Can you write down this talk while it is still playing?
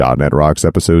.NET Rocks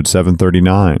episode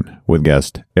 739 with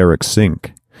guest Eric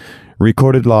Sink.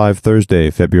 Recorded live Thursday,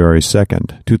 February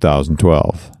 2nd,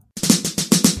 2012.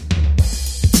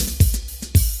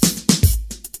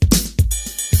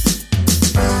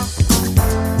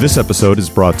 This episode is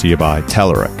brought to you by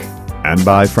Telerik and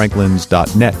by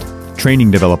Franklins.net, training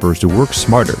developers to work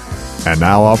smarter, and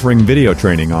now offering video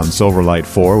training on Silverlight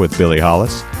 4 with Billy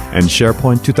Hollis and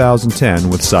SharePoint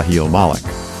 2010 with Sahil Malik.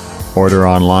 Order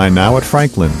online now at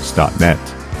Franklins.net.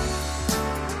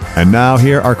 And now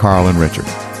here are Carl and Richard.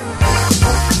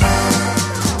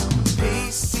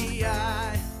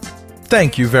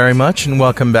 Thank you very much, and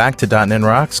welcome back to .NET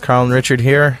Rocks. Carl and Richard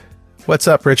here. What's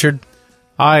up, Richard?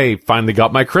 I finally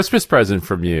got my Christmas present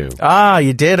from you. Ah,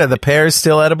 you did? Are the pears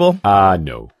still edible?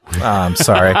 No. Oh, I'm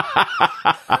sorry.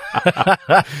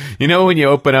 You know, when you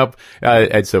open up,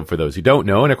 and so for those who don't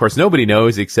know, and of course nobody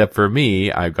knows except for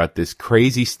me, I've got this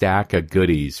crazy stack of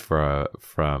goodies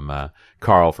from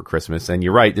Carl for Christmas. And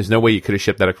you're right, there's no way you could have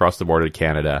shipped that across the border to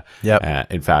Canada.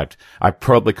 Yep. In fact, I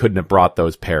probably couldn't have brought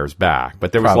those pears back.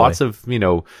 But there was lots of,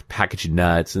 packaged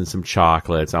nuts and some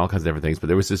chocolates and all kinds of different things. But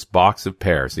there was this box of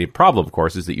pears. The problem, of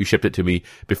course, is that you shipped it to me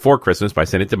before Christmas by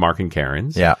sending it to Mark and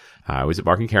Karen's. Yeah. I was at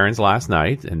Mark and Karen's last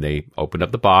night, and they opened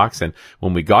up the box. And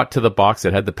when we got to the box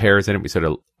that had the pears in it, we sort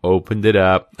of opened it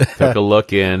up, took a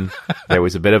look in. There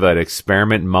was a bit of an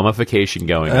experiment mummification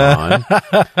going on.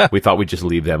 We thought we'd just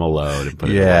leave them alone and put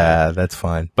it away. Yeah, that's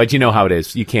fine. But you know how it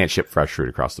is. You can't ship fresh fruit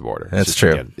across the border. That's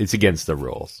true. It's against the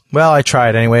rules. Well, I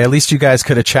tried anyway. At least you guys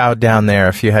could have chowed down there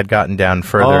if you had gotten down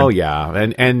further. Oh,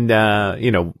 yeah. And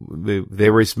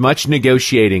there was much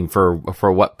negotiating for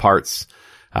what parts.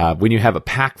 When you have a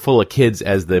pack full of kids,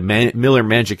 as the Miller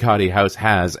Mangicotti house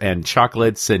has, and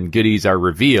chocolates and goodies are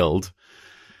revealed,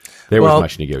 there was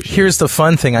much negotiating. Here's the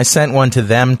fun thing. I sent one to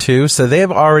them, too, so they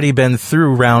have already been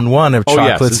through round one of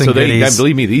chocolates and goodies.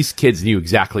 Believe me, these kids knew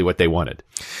exactly what they wanted.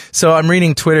 So I'm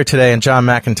reading Twitter today, and John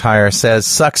McIntyre says,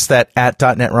 sucks that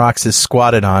 @.NET Rocks is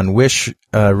squatted on. Wish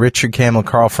Richard Campbell,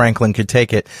 Carl Franklin could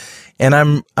take it.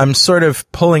 And I'm sort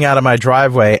of pulling out of my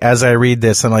driveway as I read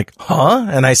this. I'm like, huh?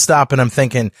 And I stop and I'm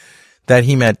thinking that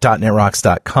he meant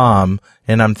 .NETRocks.com.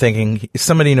 And I'm thinking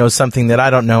somebody knows something that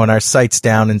I don't know and our site's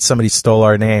down and somebody stole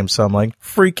our name. So I'm like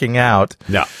freaking out.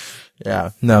 No. Yeah.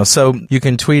 No. So you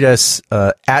can tweet us,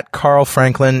 at Carl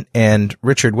Franklin, and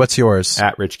Richard, what's yours?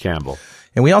 At Rich Campbell.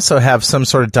 And we also have some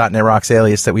sort of .NET Rocks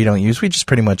alias that we don't use. We just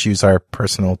pretty much use our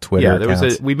personal Twitter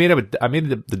accounts. I made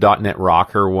the .NET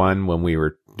Rocker one when we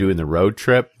were doing the road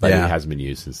trip, but it hasn't been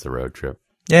used since the road trip.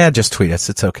 Yeah, just tweet us.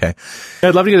 It's okay.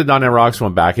 I'd love to get the .NET Rocks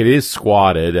one back. It is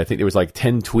squatted. I think there was like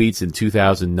 10 tweets in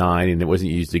 2009 and it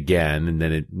wasn't used again. And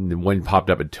then one popped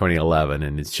up in 2011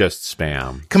 and it's just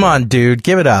spam. Come on, dude.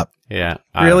 Give it up. Yeah.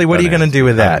 Really? What are you going to do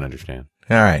with that? I don't understand.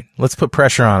 All right. Let's put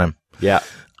pressure on him. Yeah.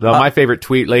 Well, my favorite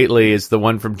tweet lately is the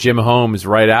one from Jim Holmes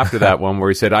right after that one where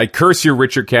he said, I curse you,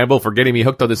 Richard Campbell, for getting me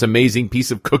hooked on this amazing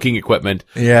piece of cooking equipment.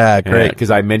 Yeah, great.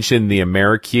 Because I mentioned the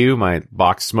Amerique, my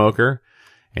box smoker,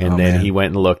 and then he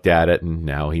went and looked at it, and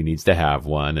now he needs to have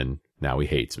one, and now he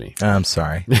hates me. I'm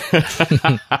sorry.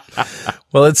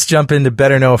 Well, let's jump into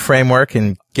Better Know a Framework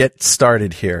and get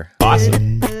started here.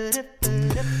 Awesome.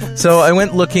 So I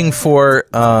went looking for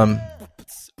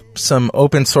some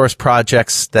open source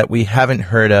projects that we haven't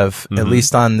heard of, at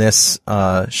least on this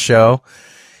show.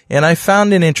 And I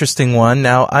found an interesting one.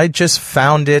 Now, I just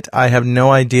found it. I have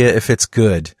no idea if it's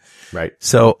good. Right.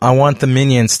 So I want the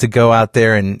minions to go out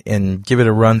there and give it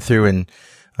a run through, and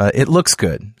it looks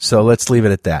good. So let's leave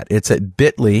it at that. It's at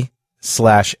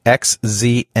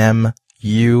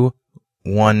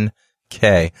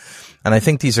bit.ly/xzmu1k. And I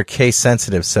think these are case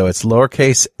sensitive. So it's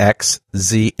lowercase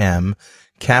xzm,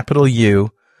 capital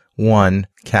U, 1,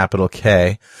 capital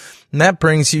K. And that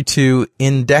brings you to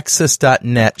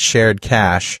indexus.net shared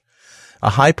cache, a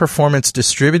high-performance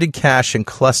distributed cache and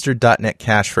clustered .NET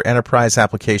cache for enterprise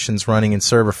applications running in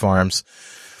server farms.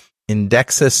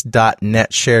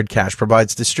 Indexus.net shared cache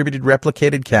provides distributed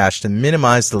replicated cache to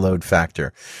minimize the load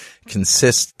factor. It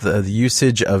consists of the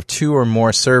usage of 2 or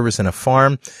more servers in a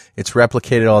farm. It's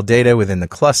replicated all data within the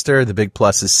cluster. The big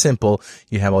plus is simple.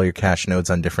 You have all your cache nodes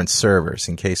on different servers.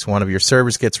 In case one of your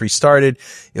servers gets restarted,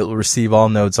 it will receive all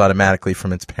nodes automatically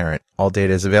from its parent. All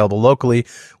data is available locally,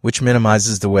 which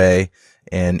minimizes the way,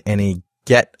 and any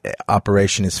get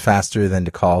operation is faster than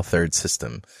to call third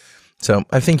system. So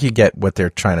I think you get what they're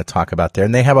trying to talk about there.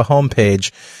 And they have a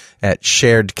homepage at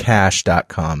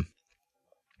sharedcache.com.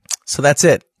 So that's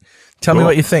it. Tell me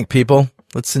what you think, people.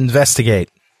 Let's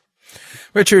investigate.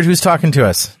 Richard, who's talking to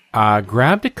us?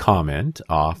 Grabbed a comment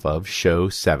off of show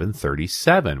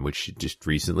 737, which just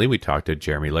recently we talked to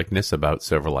Jeremy Lickness about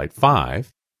Silverlight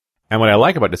 5. And what I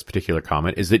like about this particular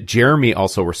comment is that Jeremy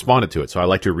also responded to it. So I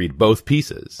like to read both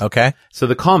pieces. Okay. So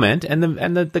the comment, and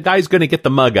the guy's going to get the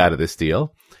mug out of this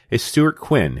deal, is Stuart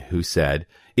Quinn, who said,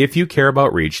 if you care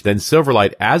about reach, then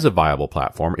Silverlight as a viable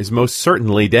platform is most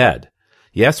certainly dead.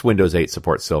 Yes, Windows 8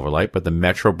 supports Silverlight, but the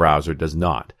Metro browser does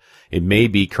not. It may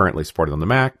be currently supported on the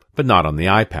Mac, but not on the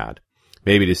iPad.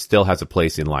 Maybe it still has a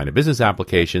place in line of business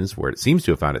applications where it seems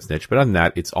to have found its niche, but other than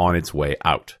that, it's on its way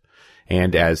out.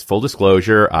 And as full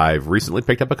disclosure, I've recently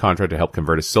picked up a contract to help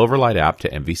convert a Silverlight app to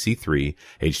MVC3,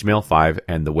 HTML5,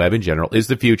 and the web in general is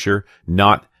the future,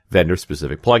 not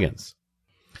vendor-specific plugins.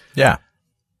 Yeah.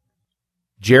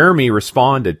 Jeremy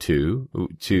responded to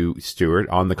Stuart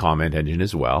on the comment engine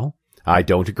as well. I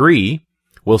don't agree.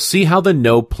 We'll see how the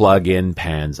no plugin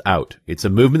pans out. It's a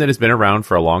movement that has been around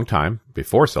for a long time,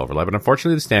 before Silverlight, but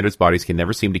unfortunately the standards bodies can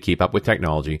never seem to keep up with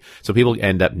technology, so people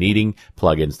end up needing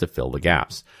plugins to fill the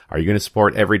gaps. Are you going to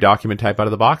support every document type out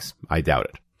of the box? I doubt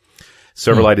it.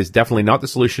 Silverlight is definitely not the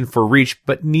solution for reach,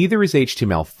 but neither is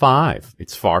HTML5.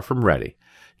 It's far from ready.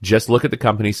 Just look at the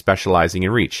companies specializing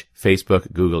in reach.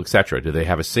 Facebook, Google, etc. Do they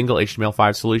have a single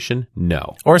HTML5 solution?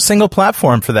 No. Or a single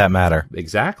platform for that matter.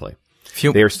 Exactly.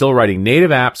 They are still writing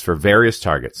native apps for various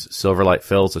targets. Silverlight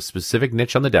fills a specific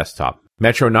niche on the desktop.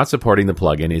 Metro not supporting the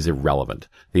plugin is irrelevant.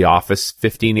 The Office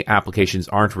 15 applications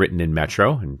aren't written in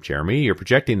Metro. And Jeremy, you're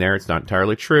projecting there. It's not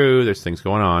entirely true. There's things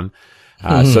going on.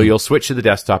 So you'll switch to the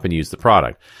desktop and use the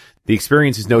product. The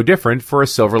experience is no different for a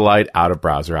Silverlight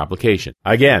out-of-browser application.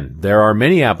 Again, there are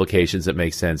many applications that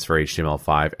make sense for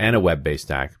HTML5 and a web-based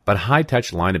stack, but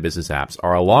high-touch line-of-business apps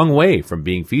are a long way from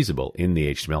being feasible in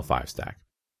the HTML5 stack.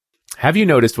 Have you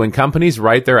noticed when companies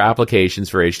write their applications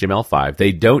for HTML5,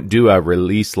 they don't do a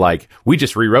release like, we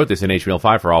just rewrote this in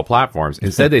HTML5 for all platforms.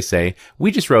 Instead, they say,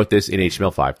 we just wrote this in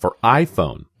HTML5 for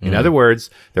iPhone. In other words,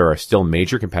 there are still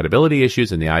major compatibility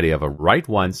issues, and the idea of a write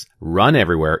once, run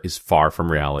everywhere is far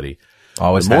from reality.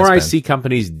 Always the more has I been. see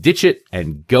companies ditch it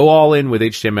and go all in with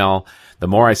HTML, the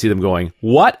more I see them going,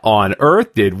 what on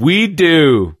earth did we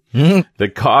do?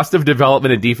 The cost of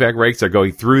development and defect rates are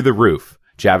going through the roof.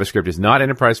 JavaScript is not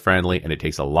enterprise friendly, and it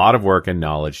takes a lot of work and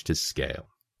knowledge to scale.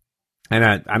 And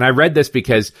I read this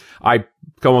because I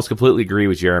almost completely agree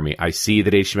with Jeremy. I see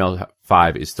that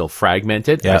HTML5 is still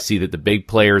fragmented. Yep. I see that the big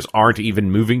players aren't even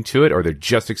moving to it, or they're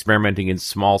just experimenting in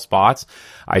small spots.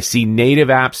 I see native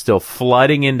apps still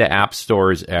flooding into app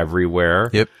stores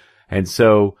everywhere. Yep. And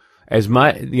so as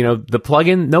my, the no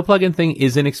plugin thing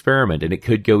is an experiment, and it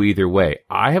could go either way.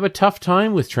 I have a tough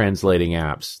time with translating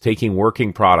apps, taking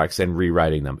working products and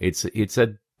rewriting them. It's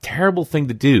a terrible thing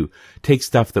to do. Take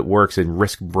stuff that works and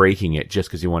risk breaking it just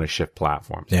because you want to shift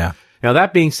platforms. Yeah. Now,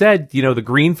 that being said, the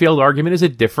greenfield argument is a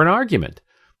different argument.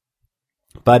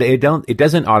 But it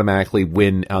doesn't automatically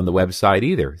win on the website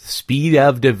either. Speed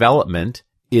of development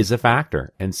is a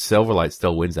factor, and Silverlight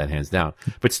still wins that hands down.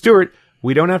 But Stuart,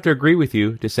 we don't have to agree with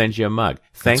you to send you a mug.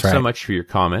 Thanks so much for your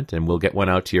comment, and we'll get one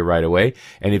out to you right away.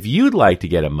 And if you'd like to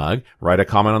get a mug, write a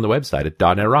comment on the website at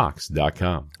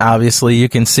 .netrocks.com. Obviously, you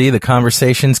can see the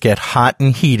conversations get hot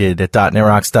and heated at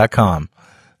 .netrocks.com.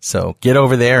 So get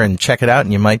over there and check it out,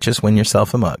 and you might just win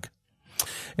yourself a mug.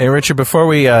 Hey, Richard, before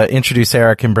we introduce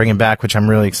Eric and bring him back, which I'm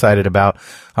really excited about,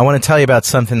 I want to tell you about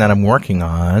something that I'm working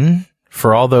on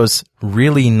for all those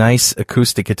really nice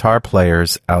acoustic guitar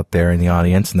players out there in the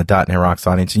audience, in the .NET Rocks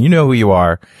audience. And you know who you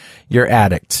are. You're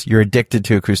addicts. You're addicted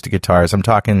to acoustic guitars. I'm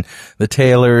talking the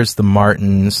Taylors, the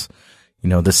Martins,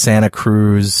 the Santa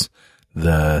Cruz,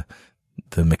 the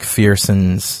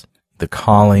McPhersons, the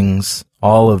Collings,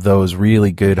 all of those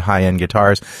really good high-end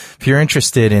guitars. If you're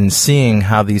interested in seeing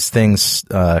how these things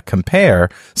compare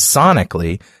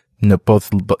sonically,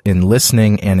 both in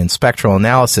listening and in spectral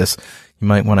analysis, you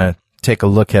might want to take a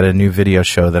look at a new video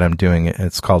show that I'm doing.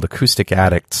 It's called Acoustic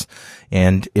Addicts.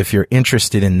 And if you're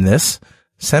interested in this,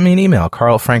 send me an email,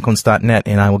 carlfranklins.net,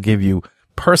 and I will give you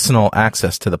personal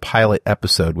access to the pilot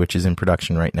episode, which is in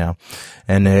production right now.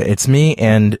 And it's me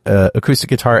and acoustic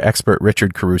guitar expert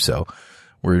Richard Caruso.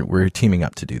 We're teaming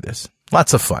up to do this.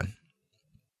 Lots of fun.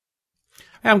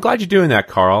 I'm glad you're doing that,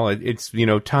 Carl. It's,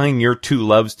 tying your two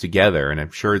loves together, and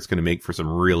I'm sure it's going to make for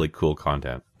some really cool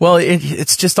content. Well,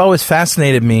 it's just always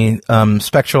fascinated me.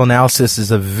 Spectral analysis is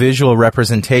a visual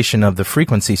representation of the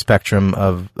frequency spectrum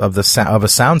of a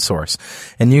sound source.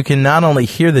 And you can not only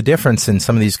hear the difference in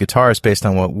some of these guitars based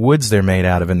on what woods they're made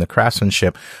out of and the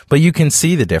craftsmanship, but you can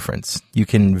see the difference. You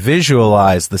can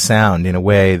visualize the sound in a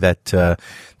way that I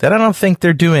don't think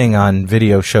they're doing on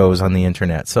video shows on the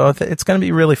internet. So it's going to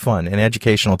be really fun and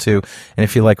educational too. And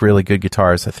if you like really good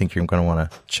guitars, I think you're going to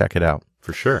want to check it out.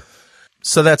 For sure.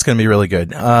 So that's going to be really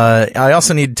good. I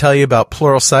also need to tell you about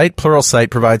Pluralsight. Pluralsight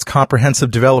provides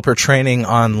comprehensive developer training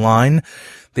online.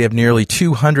 They have nearly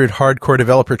 200 hardcore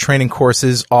developer training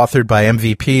courses authored by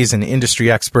MVPs and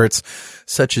industry experts,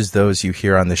 such as those you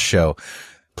hear on this show.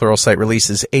 Pluralsight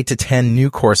releases 8 to 10 new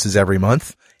courses every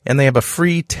month, and they have a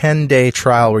free 10-day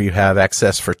trial where you have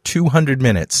access for 200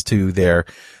 minutes to their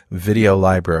video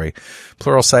library.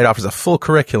 Pluralsight offers a full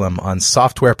curriculum on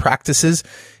software practices,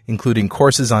 including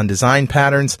courses on design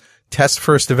patterns,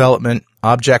 test-first development,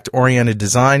 object-oriented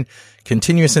design,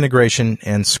 continuous integration,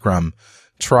 and Scrum.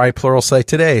 Try Pluralsight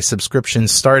today.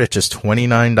 Subscriptions start at just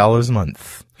 $29 a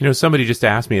month. You know, somebody just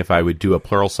asked me if I would do a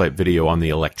Pluralsight video on the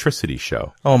electricity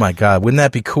show. Oh my God, wouldn't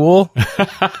that be cool?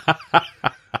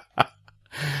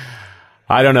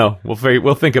 I don't know.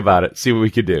 We'll think about it. See what we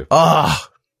could do. Oh,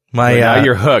 now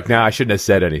you're hooked. Now I shouldn't have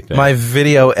said anything. My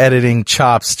video editing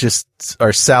chops just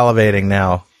are salivating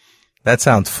now. That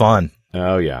sounds fun.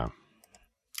 Oh, yeah.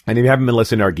 And if you haven't been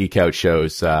listening to our Geek Out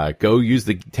shows, go use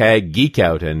the tag Geek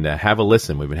Out and have a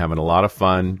listen. We've been having a lot of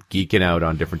fun geeking out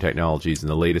on different technologies. And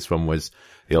the latest one was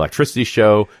the electricity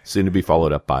show, soon to be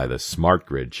followed up by the smart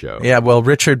grid show. Yeah, well,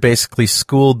 Richard basically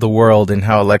schooled the world in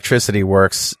how electricity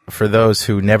works for those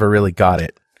who never really got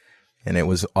it. And it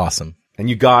was awesome. And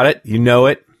you got it. You know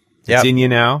it. Yep. It's in you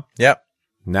now. Yep.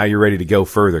 Now you're ready to go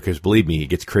further because believe me, it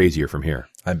gets crazier from here.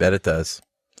 I bet it does.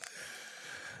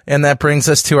 And that brings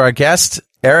us to our guest.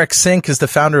 Eric Sink is the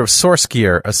founder of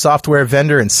SourceGear, a software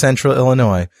vendor in Central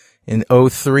Illinois. In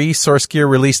 2003, SourceGear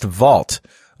released Vault,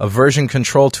 a version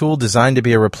control tool designed to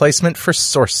be a replacement for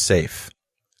SourceSafe.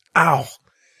 Ow.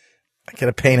 I get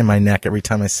a pain in my neck every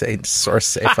time I say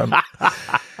SourceSafe.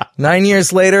 9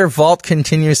 years later, Vault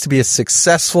continues to be a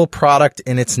successful product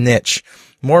in its niche.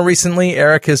 More recently,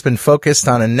 Eric has been focused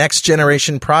on a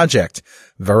next-generation project.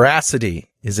 Veracity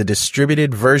is a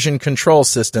distributed version control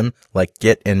system like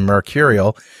Git and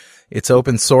Mercurial. It's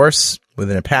open source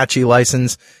with an Apache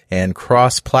license and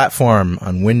cross-platform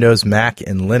on Windows, Mac,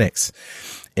 and Linux.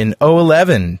 In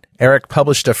 2011, Eric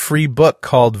published a free book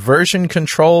called Version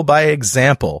Control by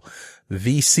Example.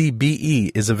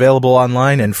 VCBE is available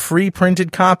online, and free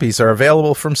printed copies are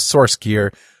available from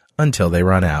SourceGear until they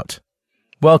run out.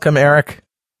 Welcome, Eric.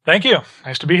 Thank you.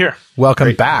 Nice to be here.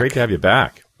 Welcome back. Great to have you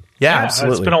back. Yeah,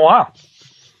 absolutely. It's been a while.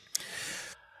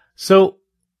 So,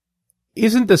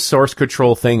 isn't the source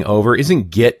control thing over?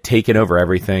 Isn't Git taking over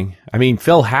everything? I mean,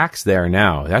 Phil Hack's there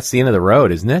now. That's the end of the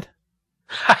road, isn't it?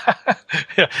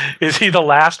 Is he the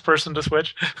last person to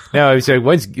switch? No, I was saying,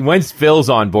 once Phil's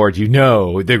on board, you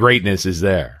know the greatness is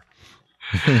there.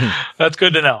 That's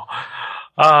good to know.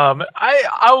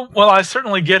 I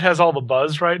certainly Git has all the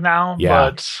buzz right now,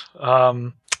 Yeah.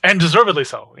 but, and deservedly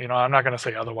so. You know, I'm not going to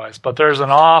say otherwise, but there's an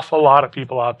awful lot of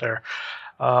people out there.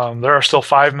 There are still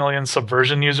 5 million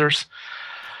Subversion users.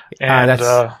 And,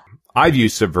 I've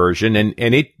used Subversion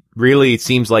and it really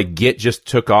seems like Git just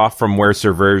took off from where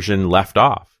Subversion left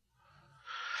off.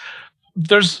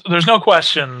 There's no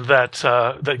question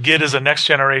that Git is a next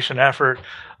generation effort.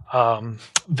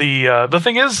 The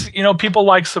thing is, you know, people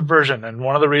like Subversion, and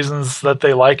one of the reasons that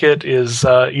they like it is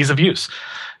ease of use.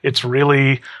 It's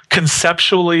really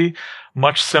conceptually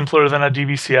much simpler than a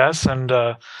DVCS,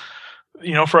 and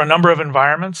you know, for a number of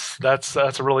environments, that's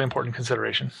a really important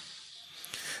consideration.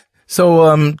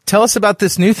 So, tell us about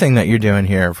this new thing that you're doing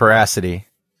here, Veracity.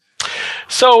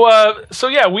 So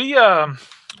yeah,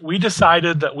 we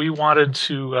decided that we wanted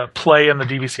to play in the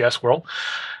DVCS world.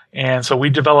 And so we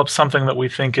developed something that we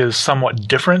think is somewhat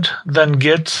different than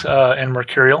Git and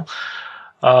Mercurial.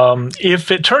 If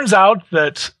it turns out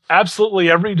that absolutely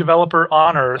every developer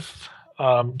on Earth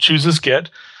chooses Git,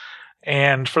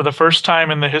 and for the first time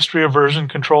in the history of version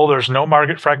control, there's no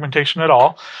market fragmentation at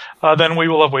all, then we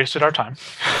will have wasted our time.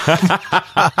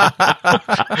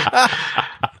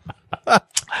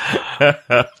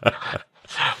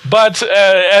 But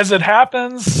as it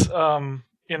happens,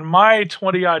 in my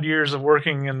 20-odd years of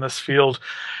working in this field,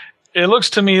 it looks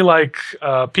to me like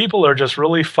people are just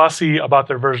really fussy about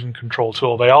their version control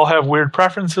tool. They all have weird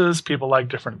preferences. People like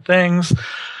different things.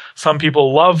 Some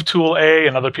people love Tool A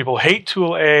and other people hate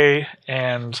Tool A.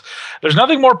 And there's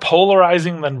nothing more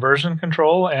polarizing than version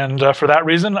control. And for that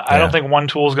reason, I don't think one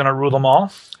tool is going to rule them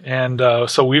all. And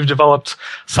so we've developed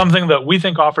something that we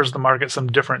think offers the market some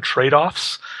different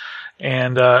trade-offs.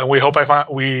 And we hope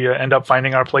we end up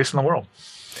finding our place in the world.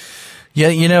 Yeah,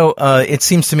 you know, it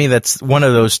seems to me that's one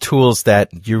of those tools that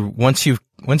once you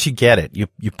get it,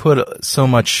 you put so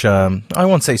much, I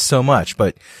won't say so much,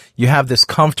 but you have this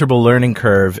comfortable learning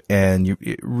curve and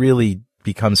it really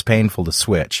becomes painful to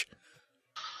switch.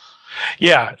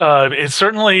 Yeah, it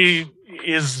certainly,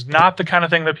 is not the kind of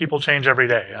thing that people change every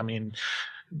day. I mean,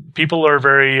 people are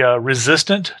very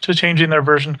resistant to changing their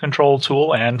version control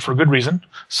tool, and for good reason.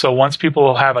 So once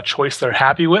people have a choice they're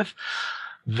happy with,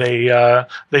 they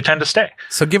tend to stay.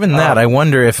 So given that, I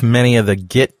wonder if many of the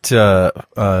Git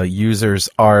users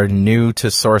are new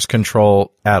to source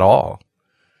control at all.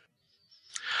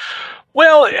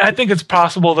 Well, I think it's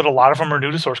possible that a lot of them are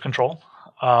new to source control.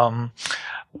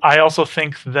 I also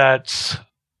think that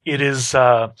it is,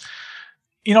 not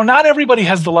everybody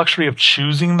has the luxury of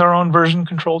choosing their own version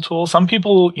control tool. Some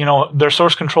people, their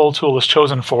source control tool is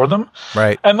chosen for them.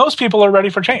 Right. And those people are ready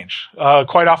for change.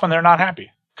 Quite often they're not happy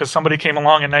because somebody came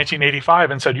along in 1985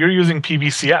 and said, you're using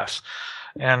PVCS.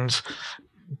 And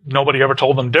nobody ever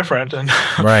told them different. And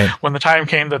right. When the time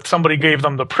came that somebody gave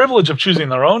them the privilege of choosing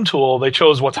their own tool, they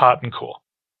chose what's hot and cool.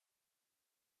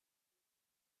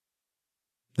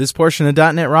 This portion of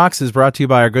 .NET Rocks is brought to you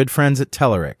by our good friends at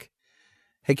Telerik.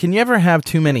 Hey, can you ever have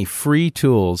too many free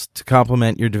tools to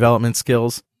complement your development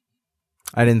skills?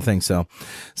 I didn't think so.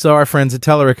 So our friends at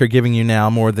Telerik are giving you now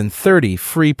more than 30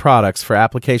 free products for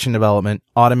application development,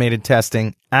 automated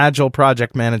testing, agile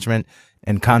project management,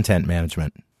 and content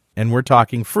management. And we're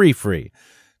talking free.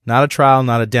 Not a trial,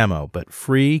 not a demo, but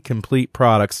free, complete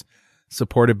products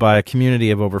supported by a community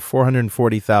of over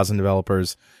 440,000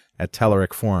 developers at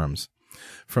Telerik forums.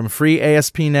 From free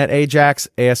ASP.NET AJAX,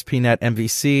 ASP.NET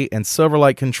MVC, and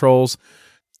Silverlight controls,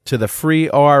 to the free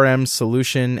ORM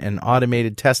solution and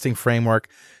automated testing framework,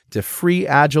 to free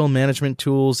agile management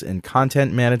tools and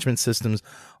content management systems,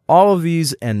 all of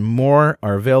these and more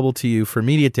are available to you for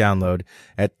immediate download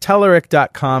at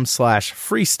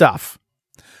Telerik.com/free stuff.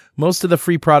 Most of the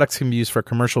free products can be used for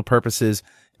commercial purposes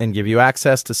and give you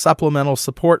access to supplemental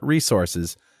support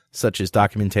resources such as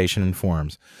documentation and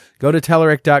forums. Go to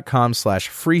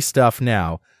Telerik.com/free stuff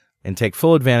now and take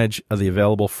full advantage of the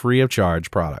available free of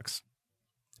charge products.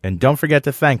 And don't forget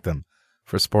to thank them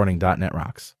for supporting .NET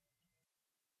Rocks.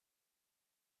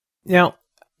 Now,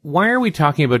 why are we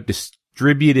talking about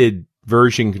distributed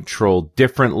version control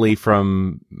differently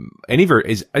from any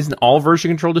isn't all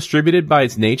version control distributed by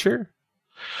its nature?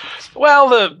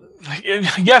 Well,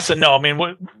 yes and no. I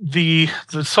mean, the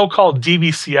so-called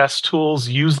DVCS tools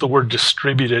use the word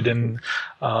distributed in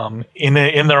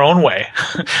their own way,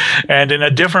 and in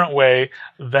a different way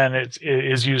than it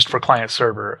is used for client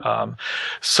server.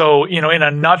 So, in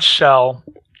a nutshell,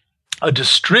 a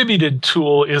distributed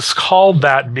tool is called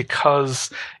that because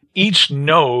each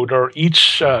node or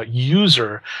each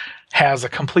user has a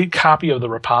complete copy of the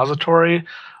repository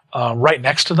right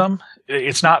next to them.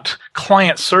 It's not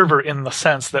client server in the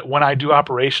sense that when I do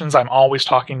operations, I'm always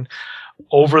talking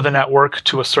over the network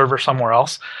to a server somewhere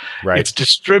else. Right. It's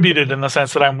distributed in the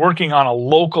sense that I'm working on a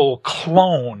local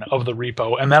clone of the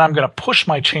repo, and then I'm going to push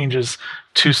my changes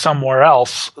to somewhere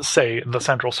else, say the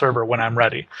central server, when I'm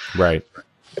ready. Right.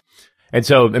 And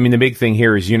so, I mean, the big thing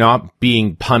here is you're not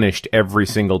being punished every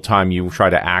single time you try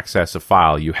to access a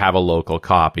file. You have a local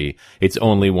copy. It's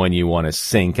only when you want to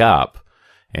sync up.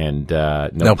 And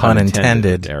no pun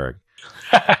intended, Eric.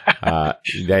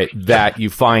 That you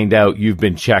find out you've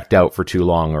been checked out for too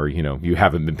long, or you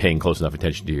haven't been paying close enough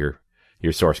attention to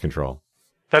your source control.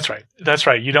 That's right.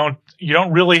 You don't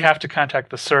really have to contact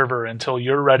the server until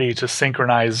you're ready to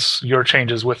synchronize your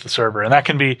changes with the server, and that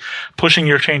can be pushing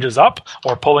your changes up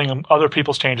or pulling other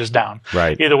people's changes down.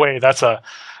 Right. Either way, that's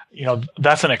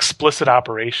an explicit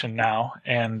operation now,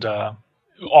 and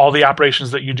all the operations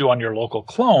that you do on your local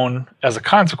clone, as a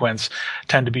consequence,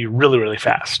 tend to be really, really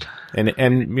fast. And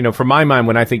from my mind,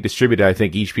 when I think distributed, I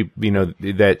think each people,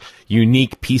 that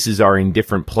unique pieces are in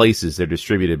different places they're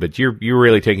distributed. But you're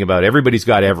really talking about everybody's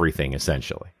got everything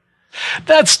essentially.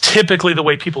 That's typically the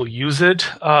way people use it.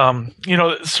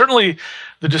 Certainly,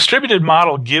 the distributed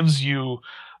model gives you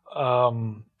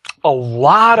a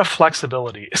lot of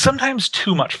flexibility, sometimes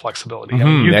too much flexibility.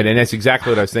 Mm-hmm. And that's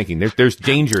exactly what I was thinking. There's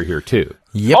danger here too.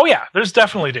 Yep. Oh yeah, there's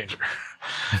definitely danger.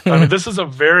 I mean, this is a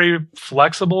very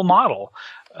flexible model.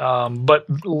 But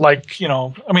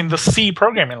the C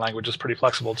programming language is pretty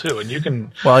flexible too, and you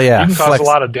can cause a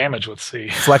lot of damage with C.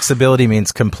 Flexibility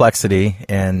means complexity,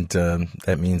 and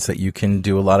that means that you can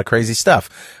do a lot of crazy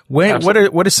stuff. What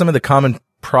are some of the common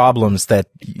problems that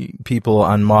people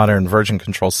on modern version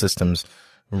control systems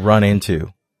run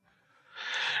into?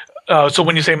 So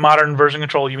when you say modern version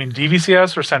control, you mean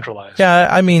DVCS or centralized? Yeah,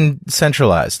 I mean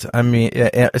centralized. I mean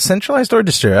centralized or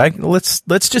distributed.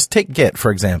 Let's just take Git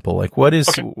for example. Like, what do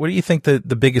you think the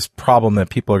biggest problem that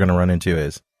people are going to run into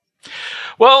is?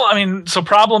 Well, I mean, so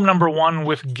problem number one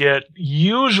with Git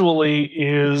usually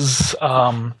is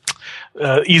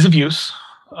ease of use.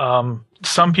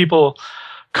 Some people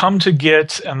come to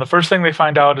Git, and the first thing they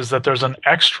find out is that there's an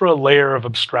extra layer of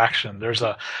abstraction.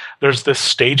 There's this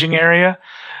staging area,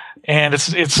 and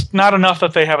it's not enough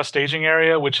that they have a staging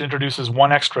area, which introduces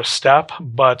one extra step,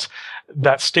 but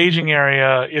that staging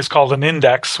area is called an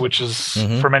index, which is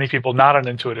for many people not an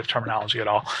intuitive terminology at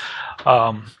all.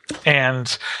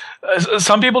 And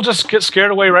some people just get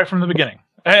scared away right from the beginning.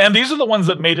 And these are the ones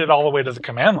that made it all the way to the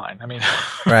command line. I mean,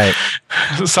 right.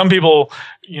 Some people,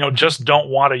 just don't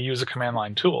want to use a command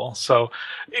line tool. So,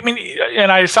 I mean,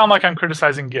 and I sound like I'm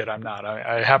criticizing Git. I'm not.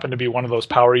 I happen to be one of those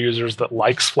power users that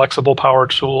likes flexible power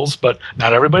tools, but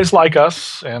not everybody's like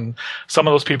us. And some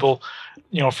of those people,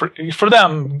 for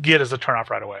them, Git is a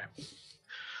turnoff right away.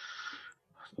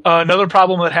 Another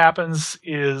problem that happens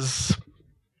is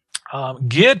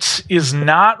Git is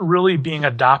not really being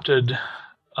adopted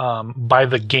by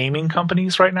the gaming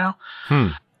companies right now.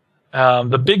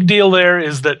 The big deal there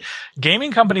is that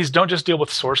gaming companies don't just deal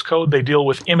with source code, they deal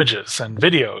with images and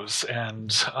videos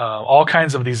and all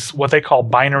kinds of these, what they call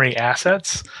binary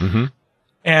assets.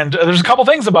 And there's a couple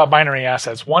things about binary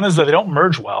assets. One is that they don't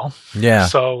merge well. Yeah.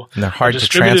 So and they're hard to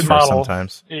transfer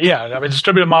sometimes. Yeah. I mean,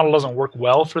 distributed model doesn't work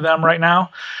well for them right now.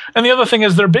 And the other thing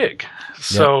is they're big.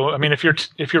 So, I mean, if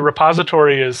your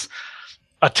repository is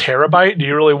a terabyte, do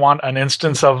you really want an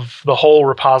instance of the whole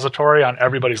repository on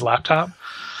everybody's laptop?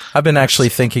 I've been actually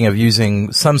thinking of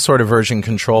using some sort of version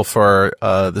control for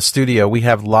the studio. We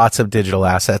have lots of digital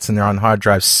assets, and they're on hard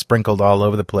drives sprinkled all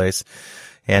over the place.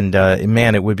 And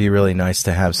man, it would be really nice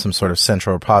to have some sort of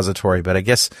central repository. But I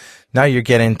guess now you're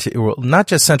getting to not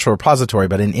just central repository,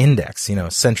 but an index.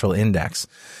 Central index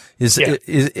is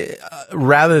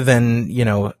rather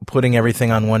than putting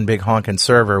everything on one big honking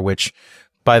server. Which,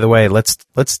 by the way, let's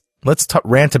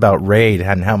rant about RAID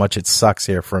and how much it sucks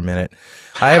here for a minute.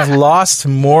 I have lost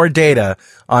more data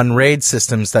on RAID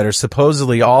systems that are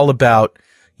supposedly all about,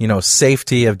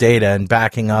 safety of data and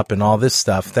backing up and all this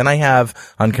stuff than I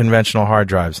have on conventional hard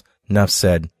drives. Enough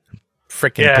said.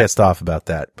 Freaking pissed off about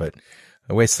that, but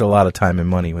I wasted a lot of time and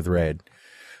money with RAID.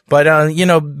 But,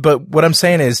 but what I'm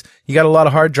saying is you got a lot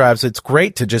of hard drives. It's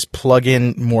great to just plug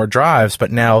in more drives,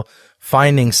 but now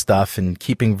finding stuff and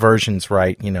keeping versions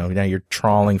right, now you're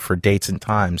trawling for dates and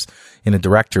times in a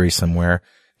directory somewhere.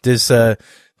 Does,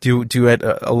 do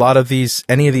a lot of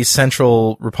any of these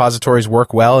central repositories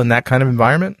work well in that kind of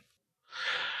environment?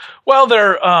 Well,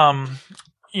 they're,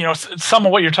 some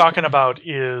of what you're talking about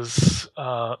is,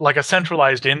 like a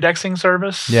centralized indexing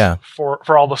service. Yeah.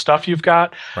 For all the stuff you've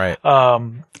got. Right.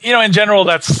 In general,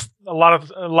 that's a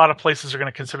lot of places are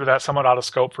going to consider that somewhat out of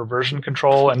scope for version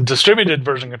control, and distributed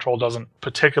version control doesn't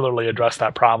particularly address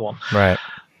that problem. Right.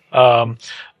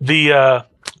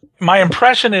 My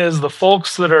impression is the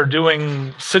folks that are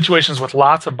doing situations with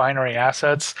lots of binary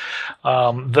assets,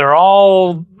 they're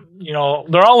all in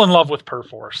love with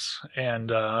Perforce,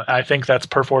 and I think that's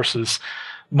Perforce's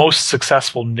most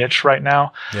successful niche right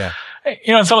now. Yeah.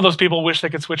 And some of those people wish they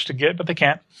could switch to Git, but they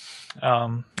can't.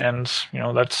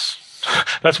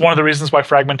 That's one of the reasons why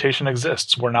fragmentation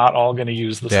exists. We're not all going to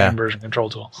use the same version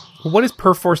control tool. What is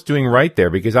Perforce doing right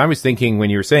there? Because I was thinking when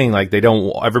you were saying like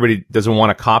everybody doesn't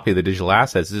want to copy the digital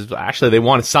assets. Actually, they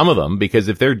want some of them, because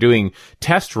if they're doing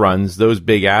test runs, those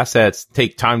big assets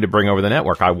take time to bring over the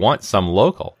network. I want some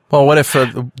local. Well, what if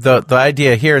the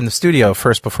idea here in the studio,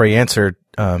 first before you answer,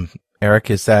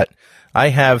 Eric, is that I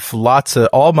have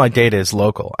all my data is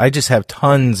local. I just have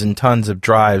tons and tons of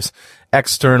drives,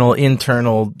 external,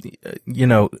 internal,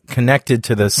 connected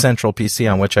to the central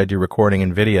PC on which I do recording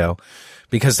and video,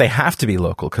 because they have to be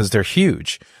local because they're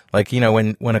huge. Like,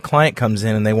 when a client comes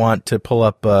in and they want to pull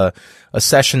up a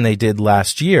session they did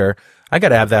last year, I got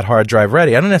to have that hard drive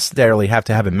ready. I don't necessarily have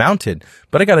to have it mounted,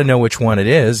 but I got to know which one it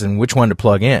is and which one to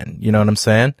plug in. You know what I'm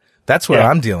saying? That's what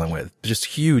I'm dealing with. Just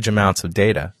huge amounts of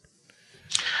data.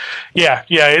 Yeah.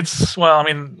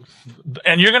 And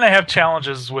you're going to have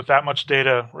challenges with that much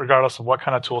data, regardless of what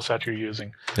kind of tool set you're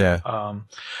using. Yeah.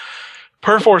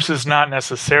 Perforce is not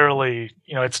necessarily,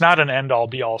 it's not an end-all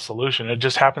be-all solution. It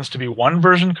just happens to be one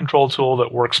version control tool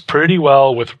that works pretty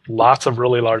well with lots of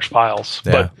really large files.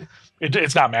 Yeah. But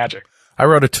it's not magic. I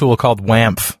wrote a tool called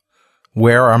WAMP.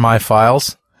 Where are my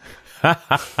files?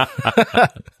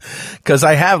 Because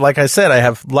I have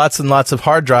lots and lots of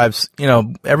hard drives.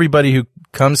 Everybody who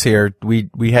comes here,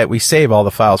 we save all the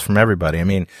files from everybody. I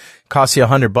mean, it costs you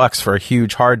 $100 for a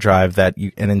huge hard drive that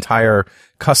an entire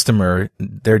customer,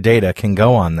 their data can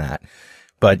go on that.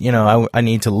 But, I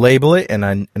need to label it and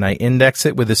I index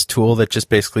it with this tool that just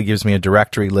basically gives me a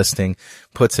directory listing,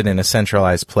 puts it in a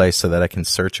centralized place so that I can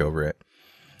search over it.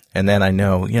 And then I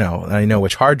know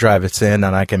which hard drive it's in,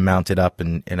 and I can mount it up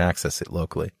and access it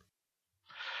locally.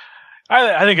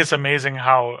 I think it's amazing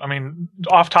how, I mean,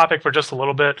 off topic for just a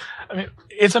little bit. I mean,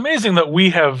 it's amazing that we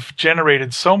have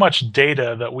generated so much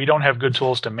data that we don't have good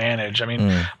tools to manage. I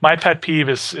mean, my pet peeve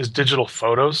is digital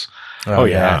photos. Oh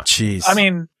yeah. Jeez. I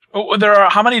mean,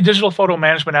 how many digital photo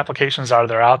management applications are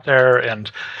there out there?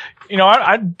 And, you know,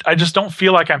 I just don't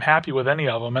feel like I'm happy with any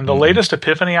of them. And the latest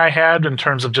epiphany I had in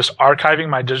terms of just archiving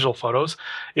my digital photos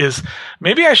is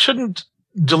maybe I shouldn't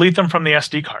delete them from the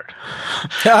SD card.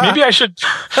 Maybe I should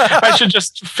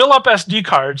just fill up SD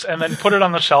cards and then put it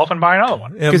on the shelf and buy another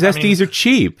one. Because SDs are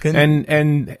cheap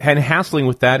and hassling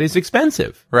with that is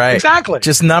expensive. Right. Exactly.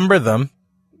 Just number them,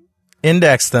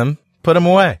 index them, put them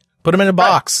away, put them in a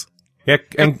box. Yeah,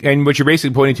 and what you're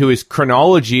basically pointing to is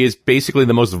chronology is basically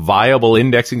the most viable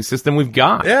indexing system we've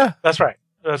got. Yeah. That's right.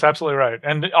 That's absolutely right.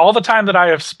 And all the time that I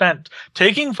have spent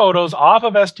taking photos off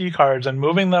of SD cards and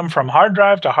moving them from hard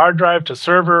drive to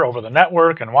server over the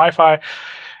network and Wi-Fi,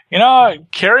 you know,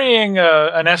 carrying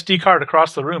an SD card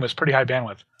across the room is pretty high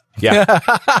bandwidth. Yeah.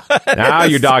 Now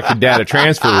you're talking data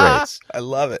transfer rates. I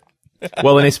love it.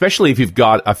 Well, and especially if you've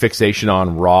got a fixation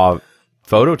on raw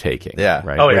photo taking. Yeah.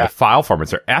 Right. Oh, Where yeah. the file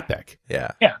formats are epic.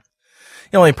 Yeah. Yeah.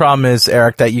 The only problem is,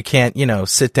 Eric, that you can't, you know,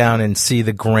 sit down and see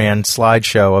the grand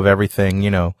slideshow of everything, you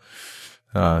know.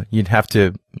 You'd have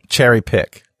to cherry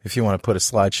pick if you want to put a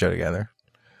slideshow together.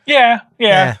 Yeah.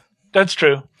 Yeah. That's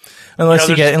true.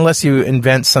 Unless you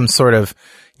invent some sort of,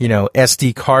 you know,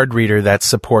 SD card reader that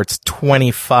supports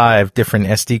 25 different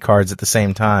SD cards at the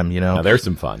same time, you know. Now there's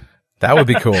some fun. That would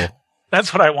be cool.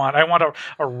 That's what I want. I want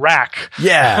a rack.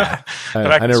 Yeah.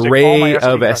 An array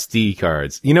of SD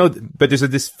cards. You know, but there's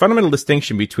this fundamental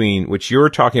distinction between what you're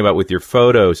talking about with your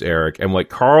photos, Eric, and what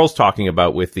Carl's talking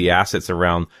about with the assets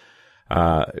around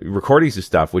recordings and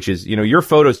stuff, which is, you know, your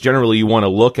photos generally you want to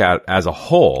look at as a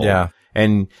whole. Yeah.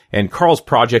 And Carl's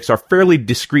projects are fairly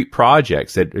discrete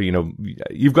projects that, you know,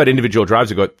 you've got individual drives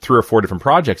that got 3 or 4 different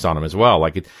projects on them as well.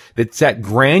 Like it's that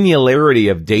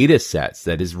granularity of data sets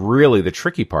that is really the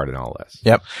tricky part in all this.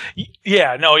 Yep.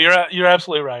 Yeah, no, you're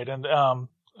absolutely right. And, I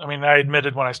mean, I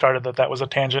admitted when I started that was a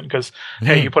tangent because,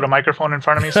 hey, you put a microphone in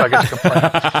front of me, so I get to complain.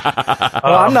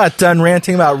 Well, I'm not done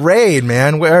ranting about RAID,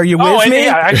 man. Where are you with me?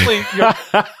 Yeah, actually,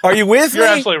 are you with me? You're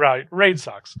absolutely right. RAID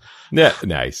sucks. Yeah,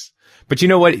 nice. But you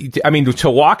know what? I mean, to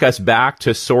walk us back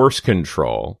to source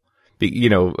control, you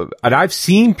know, and I've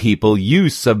seen people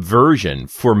use Subversion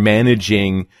for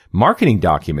managing marketing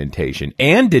documentation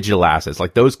and digital assets,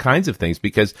 like those kinds of things,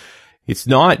 because it's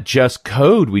not just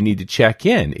code we need to check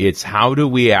in. It's how do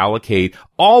we allocate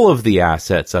all of the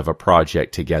assets of a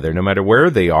project together, no matter where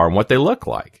they are and what they look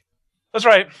like. That's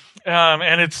right.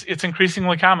 And it's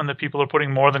increasingly common that people are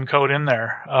putting more than code in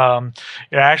there.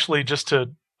 Actually, just to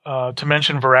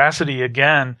mention Veracity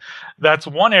again, that's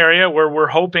one area where we're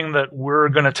hoping that we're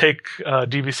going to take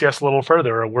DVCS a little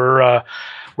further. We're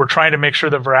trying to make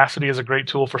sure that Veracity is a great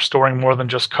tool for storing more than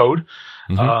just code.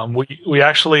 We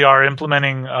actually are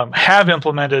have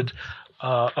implemented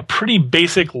a pretty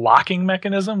basic locking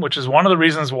mechanism, which is one of the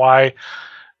reasons why,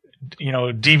 you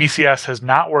know, DVCS has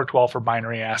not worked well for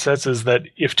binary assets, is that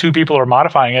if 2 people are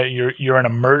modifying it, you're in a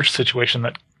merge situation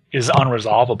that is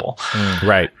unresolvable.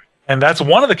 Right. And that's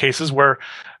one of the cases where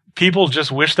people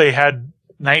just wish they had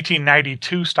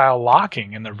 1992 style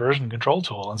locking in their version control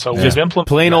tool. And so we've implemented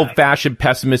plain old fashioned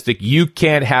pessimistic, you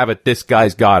can't have it, this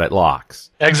guy's got it locks.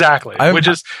 Exactly.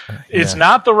 It's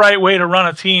not the right way to run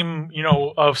a team, you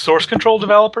know, of source control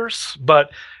developers.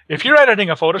 But if you're editing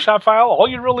a Photoshop file, all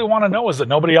you really want to know is that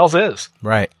nobody else is.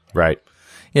 Right. Right.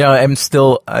 You know,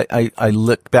 I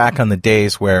look back on the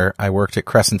days where I worked at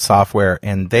Crescent Software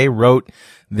and they wrote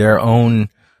their own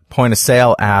point of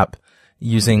sale app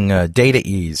using Data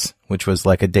Ease, which was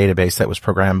like a database that was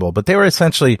programmable. But they were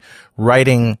essentially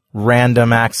writing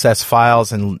random access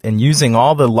files and using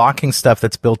all the locking stuff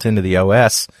that's built into the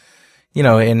OS, you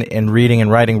know, and reading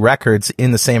and writing records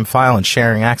in the same file and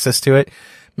sharing access to it.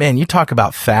 Man, you talk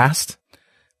about fast.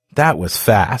 That was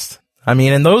fast. I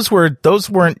mean, and those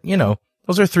weren't, you know,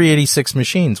 those are 386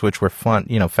 machines, which were fun,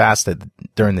 you know, fast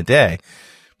during the day,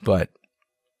 but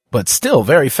still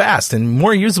very fast and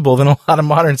more usable than a lot of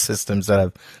modern systems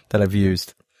that I've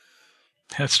used.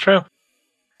 That's true.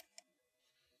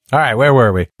 All right, where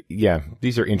were we? Yeah,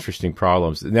 these are interesting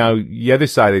problems. Now, the other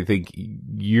side I think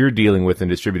you're dealing with in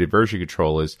distributed version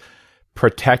control is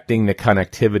protecting the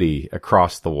connectivity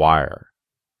across the wire.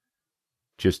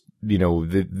 Just, you know,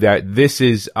 that this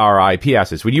is our IP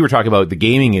assets. When you were talking about the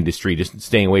gaming industry, just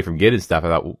staying away from Git and stuff, I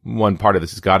thought one part of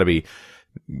this has got to be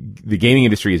the gaming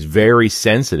industry is very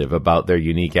sensitive about their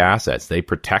unique assets. They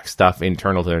protect stuff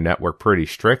internal to their network pretty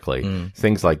strictly.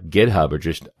 Things like GitHub are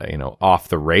just, you know, off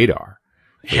the radar.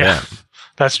 Yeah,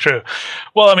 that's true.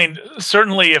 Well, I mean,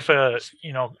 certainly if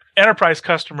enterprise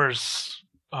customers,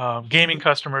 gaming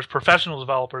customers, professional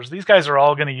developers, these guys are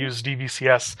all going to use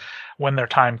DVCS when their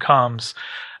time comes,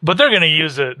 but they're going to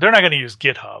use it. They're not going to use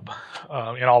GitHub,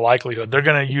 in all likelihood. They're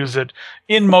going to use it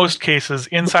in most cases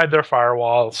inside their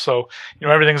firewall. So,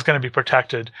 everything's going to be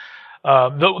protected.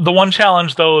 The one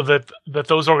challenge, though, that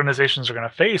those organizations are going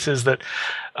to face is that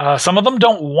some of them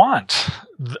don't want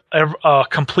a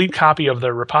complete copy of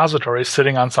their repository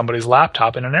sitting on somebody's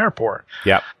laptop in an airport.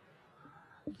 Yeah.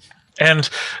 And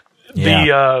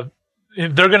they're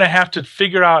going to have to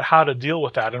figure out how to deal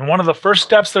with that. And one of the first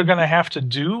steps they're going to have to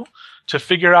do to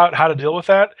figure out how to deal with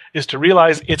that is to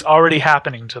realize it's already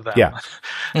happening to them. Yeah.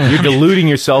 You're deluding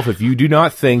yourself if you do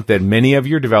not think that many of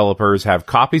your developers have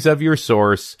copies of your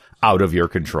source out of your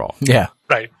control. Yeah.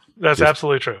 Right. That's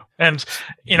absolutely true. And,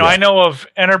 I know of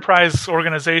enterprise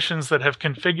organizations that have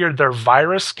configured their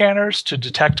virus scanners to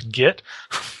detect Git.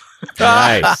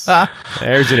 Nice.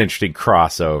 There's an interesting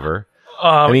crossover.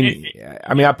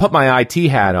 I put my IT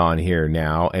hat on here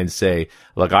now and say,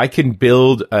 look, I can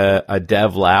build a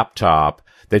dev laptop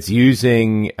that's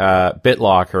using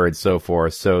BitLocker and so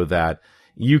forth, so that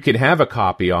you can have a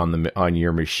copy on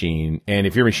your machine. And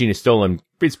if your machine is stolen,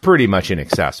 it's pretty much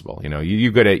inaccessible.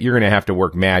 You're gonna have to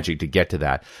work magic to get to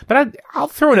that. But I'll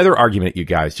throw another argument at you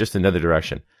guys, just another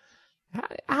direction.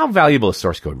 How valuable is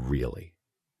source code really?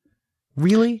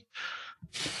 Really?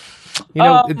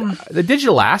 The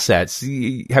digital assets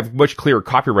have much clearer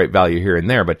copyright value here and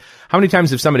there, but how many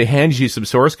times have somebody handed you some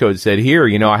source code and said, here,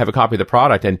 I have a copy of the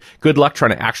product, and good luck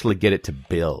trying to actually get it to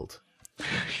build?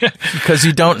 Because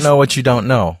you don't know what you don't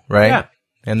know, right? Yeah.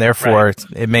 And therefore,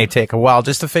 it may take a while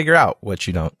just to figure out what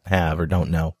you don't have or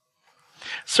don't know.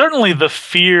 Certainly the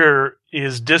fear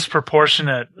is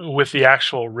disproportionate with the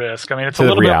actual risk. I mean, it's to a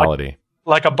little reality. bit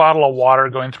like a bottle of water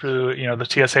going through, the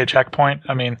TSA checkpoint.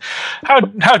 I mean,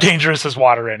 how dangerous is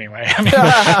water anyway?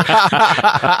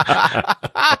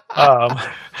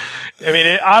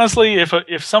 Honestly,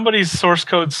 if somebody's source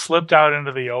code slipped out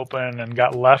into the open and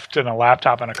got left in a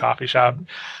laptop in a coffee shop,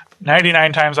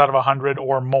 99 times out of 100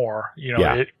 or more,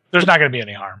 there's not going to be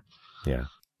any harm. Yeah,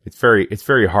 it's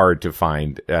very hard to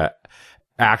find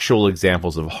actual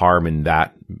examples of harm in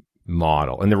that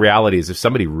model. And the reality is, if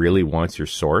somebody really wants your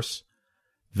source,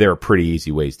 there are pretty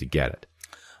easy ways to get it.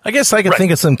 I guess I could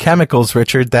think of some chemicals,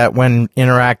 Richard, that when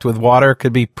interact with water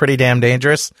could be pretty damn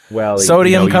dangerous. Well,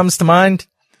 sodium comes to mind,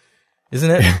 isn't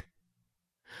it?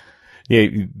 Yeah,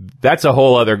 that's a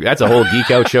whole geek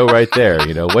out show right there.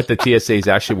 What the TSA is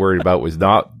actually worried about was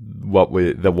not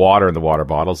the water in the water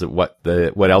bottles, what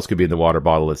else could be in the water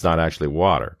bottle that's not actually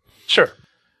water. Sure.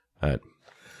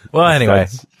 Well, anyway,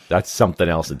 that's something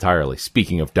else entirely.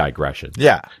 Speaking of digression.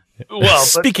 Yeah. Well,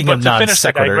 speaking but of to finish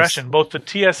the non-sequiturs, digression, both the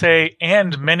TSA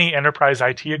and many enterprise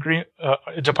IT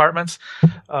departments,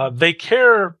 they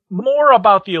care more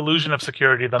about the illusion of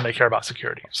security than they care about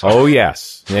security. So. Oh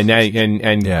yes,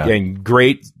 and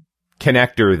great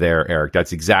connector there, Eric.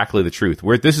 That's exactly the truth.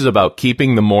 This is about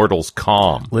keeping the mortals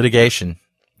calm. Litigation,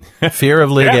 fear of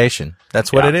litigation. Yeah.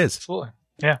 That's what it is. Absolutely.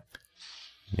 Yeah.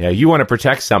 Yeah. You want to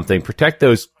protect something? Protect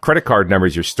those credit card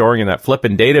numbers you're storing in that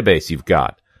flipping database you've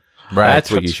got. Right.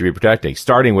 That's what you should be protecting,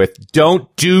 starting with,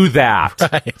 don't do that.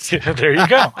 Right. There you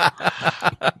go.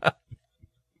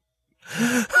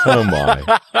 Oh,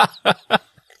 my.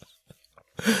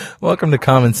 Welcome to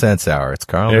Common Sense Hour. It's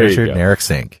Carl, Richard, and Eric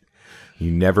Sink.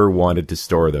 You never wanted to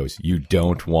store those. You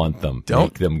don't want them.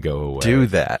 Make them go away. Do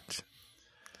that.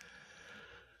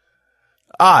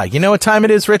 You know what time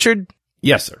it is, Richard?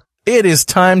 Yes, sir. It is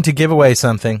time to give away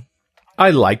something. I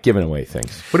like giving away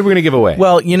things. What are we going to give away?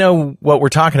 Well, you know what we're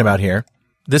talking about here.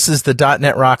 This is the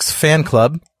 .NET Rocks fan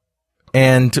club,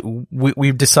 and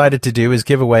we've decided to do is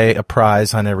give away a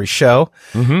prize on every show.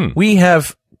 Mm-hmm. We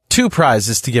have 2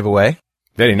 prizes to give away.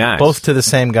 Very nice. Both to the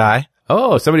same guy.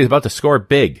 Oh, somebody's about to score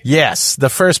big. Yes. The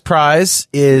first prize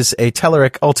is a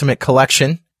Telerik Ultimate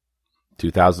Collection.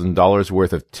 $2,000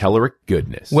 worth of Telerik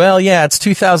goodness. Well, yeah, it's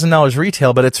 $2,000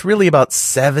 retail, but it's really about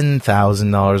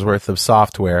 $7,000 worth of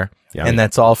software. Yummy. And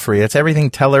that's all free. It's everything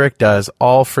Telerik does,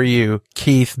 all for you,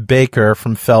 Keith Baker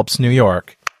from Phelps, New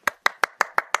York.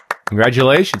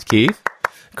 Congratulations, Keith.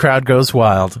 Crowd goes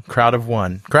wild. Crowd of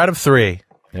 1. Crowd of 3.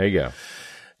 There you go.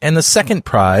 And the second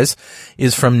prize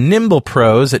is from Nimble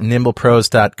Pros at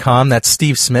nimblepros.com. That's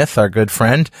Steve Smith, our good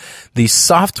friend. The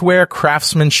Software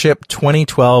Craftsmanship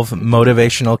 2012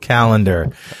 Motivational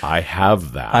Calendar. I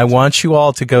have that. I want you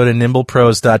all to go to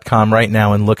nimblepros.com right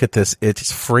now and look at this.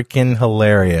 It's freaking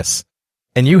hilarious.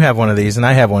 And you have one of these, and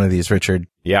I have one of these, Richard.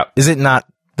 Yep. Is it not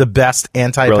the best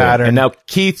anti-pattern? Brilliant. And now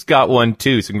Keith's got one,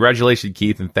 too. So congratulations,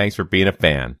 Keith, and thanks for being a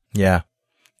fan. Yeah.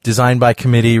 Design by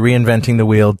committee, reinventing the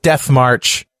wheel, death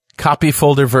march, copy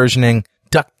folder versioning,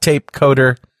 duct tape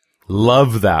coder.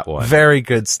 Love that one. Very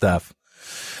good stuff.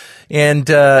 And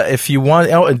if you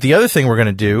want, the other thing we're going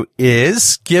to do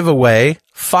is give away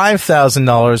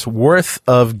 $5,000 worth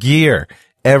of gear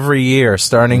every year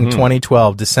starting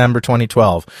 2012, December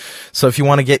 2012. So if you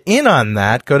want to get in on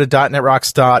that, go to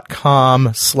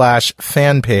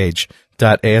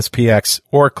 .netrocks.com/fanpage.aspx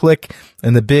or click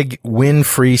in the big win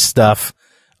free stuff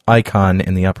icon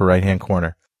in the upper right hand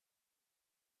corner.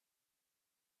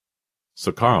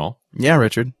 So Carl. Yeah,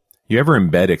 Richard. You ever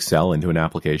embed Excel into an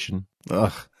application?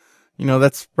 Ugh. You know,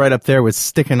 that's right up there with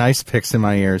sticking ice picks in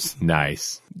my ears.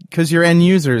 Nice. Because your end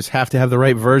users have to have the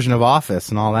right version of Office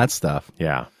and all that stuff.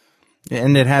 Yeah.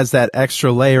 And it has that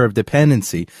extra layer of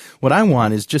dependency. What I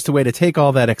want is just a way to take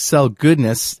all that Excel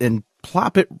goodness and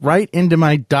plop it right into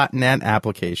my .NET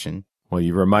application. Well,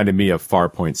 you reminded me of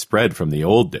Farpoint Spread from the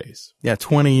old days. Yeah,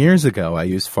 20 years ago I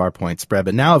used Farpoint Spread,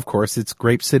 but now, of course, it's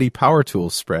Grape City Power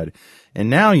Tools Spread. And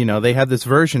now, you know, they have this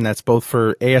version that's both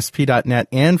for ASP.NET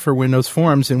and for Windows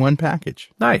Forms in one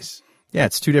package. Nice. Yeah,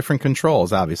 it's two different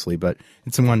controls, obviously, but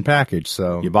it's in one package,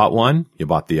 so... You bought one, you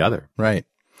bought the other. Right.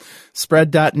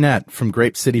 Spread.NET from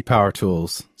Grape City Power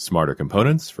Tools. Smarter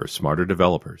components for smarter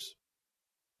developers.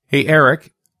 Hey,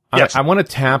 Eric. Yes. I want to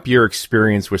tap your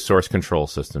experience with source control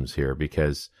systems here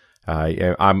because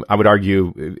I would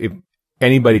argue if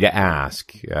anybody to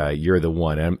ask, you're the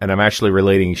one. And I'm actually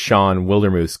relating Sean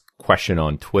Wildermuth's question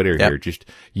on Twitter here. Just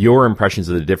your impressions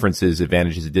of the differences,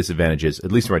 advantages, and disadvantages,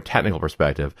 at least from a technical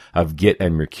perspective, of Git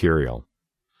and Mercurial.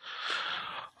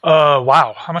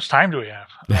 Wow. How much time do we have?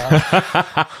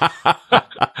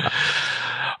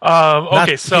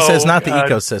 Okay, so he says not the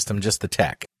ecosystem, just the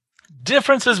tech.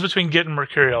 Differences between Git and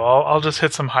Mercurial. I'll just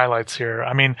hit some highlights here.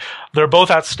 I mean, they're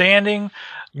both outstanding.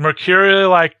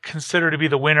 Mercurial I consider to be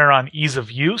the winner on ease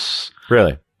of use.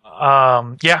 Really?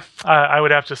 Yeah, I would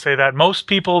have to say that. Most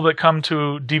people that come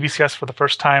to DBCS for the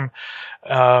first time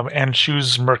and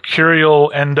choose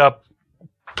Mercurial end up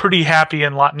pretty happy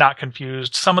and not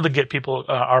confused. Some of the Git people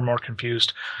are more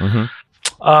confused.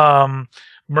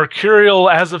 Mercurial,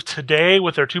 as of today,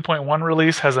 with their 2.1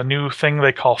 release, has a new thing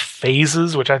they call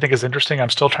phases, which I think is interesting. I'm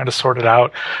still trying to sort it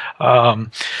out.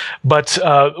 But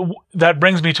that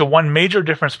brings me to one major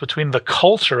difference between the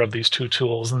culture of these two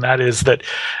tools, and that is that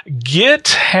Git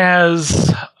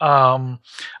has, I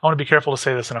want to be careful to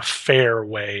say this in a fair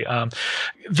way.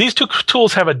 These two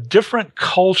tools have a different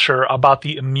culture about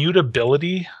the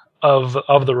immutability of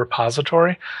the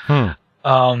repository.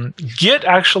 Git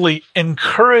actually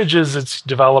encourages its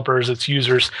developers, its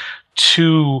users,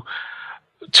 to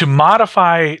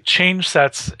modify change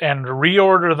sets and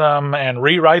reorder them and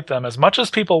rewrite them as much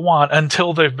as people want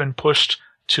until they've been pushed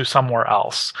to somewhere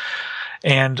else.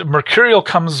 And Mercurial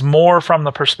comes more from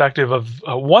the perspective of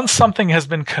once something has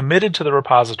been committed to the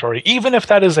repository, even if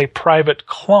that is a private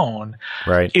clone,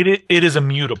 right? It is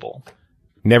immutable.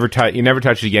 You never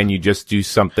touch it again. You just do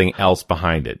something else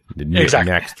behind it.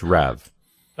 Exactly. Next rev.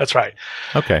 That's right.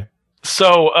 Okay.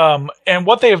 So, and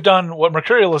what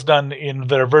Mercurial has done in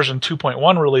their version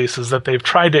 2.1 release is that they've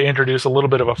tried to introduce a little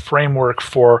bit of a framework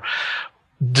for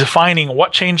defining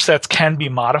what change sets can be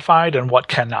modified and what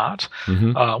cannot,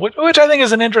 which I think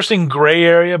is an interesting gray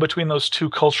area between those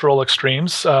two cultural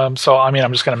extremes. So, I mean,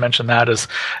 I'm just going to mention that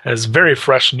as very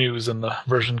fresh news in the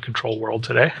version control world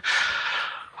today.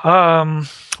 But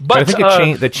I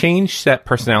think the change set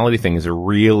personality thing is a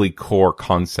really core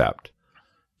concept.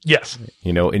 Yes.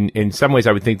 You know, in some ways,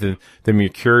 I would think that the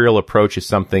Mercurial approach is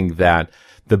something that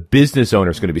the business owner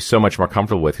is going to be so much more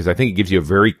comfortable with because I think it gives you a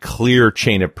very clear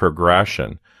chain of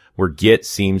progression where Git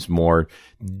seems more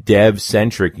dev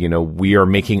centric. You know, we are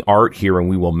making art here and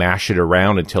we will mash it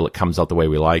around until it comes out the way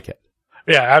we like it.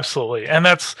 Yeah, absolutely. And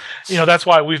that's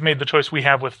why we've made the choice we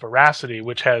have with Veracity,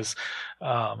 which has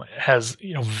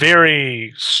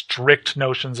very strict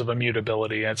notions of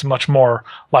immutability. It's much more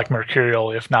like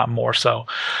Mercurial, if not more so.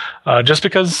 Just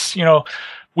because,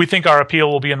 we think our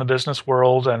appeal will be in the business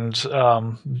world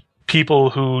and people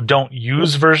who don't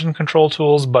use version control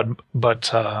tools, but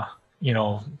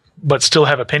still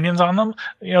have opinions on them.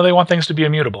 They want things to be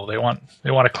immutable. They want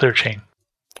a clear chain.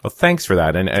 Well, thanks for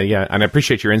that. And and I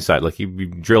appreciate your insight. Like you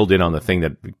drilled in on the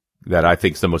thing that I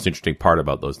think is the most interesting part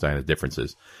about those kind of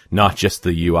differences, not just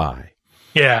the UI.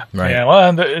 Yeah. Right. Yeah.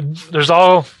 Well, there's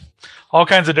all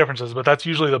kinds of differences, but that's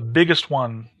usually the biggest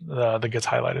one that gets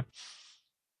highlighted.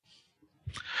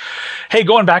 Hey,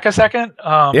 going back a second.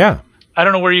 I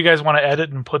don't know where you guys want to edit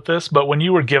and put this, but when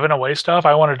you were giving away stuff,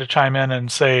 I wanted to chime in and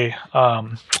say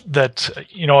that,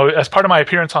 as part of my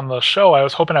appearance on the show, I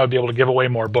was hoping I would be able to give away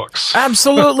more books.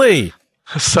 Absolutely.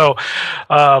 So,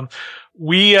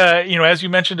 as you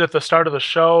mentioned at the start of the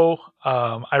show,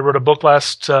 I wrote a book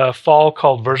last fall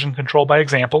called Version Control by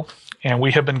Example, and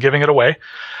we have been giving it away.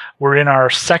 We're in our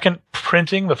second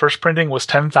printing. The first printing was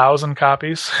 10,000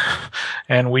 copies,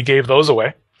 and we gave those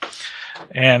away.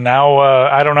 And now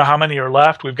I don't know how many are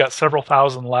left. We've got several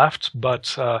thousand left,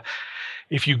 but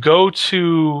if you go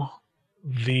to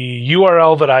the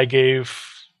URL that I gave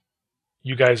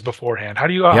you guys beforehand, how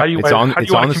do you it's on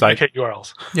the site.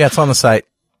 URLs? Yeah, it's on the site.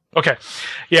 Okay.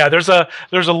 Yeah, there's a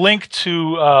link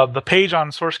to the page on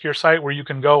SourceGear site where you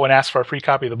can go and ask for a free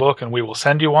copy of the book, and we will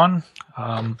send you one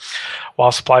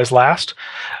while supplies last.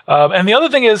 And the other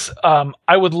thing is,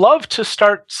 I would love to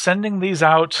start sending these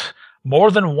out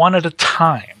more than one at a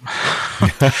time.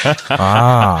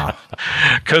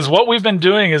 Because what we've been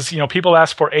doing is, people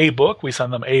ask for a book, we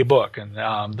send them a book, and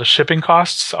the shipping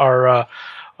costs are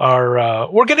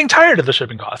we're getting tired of the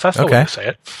shipping costs. That's the way to say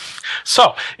it.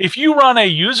 So if you run a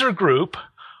user group,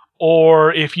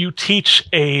 or if you teach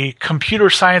a computer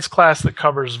science class that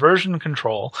covers version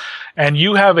control, and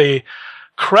you have a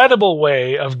credible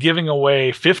way of giving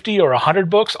away 50 or 100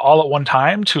 books all at one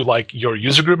time to like your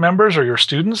user group members or your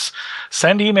students,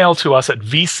 send email to us at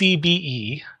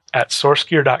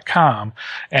vcbe@sourcegear.com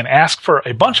and ask for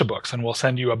a bunch of books, and we'll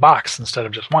send you a box instead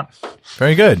of just one.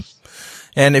 Very good.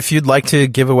 And if you'd like to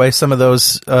give away some of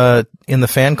those in the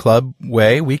fan club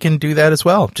way, we can do that as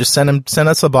well. Just send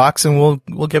us a box, and we'll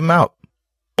give them out.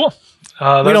 Cool.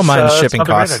 We don't mind the shipping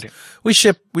costs. We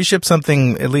ship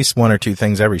something, at least one or two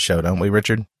things every show, don't we,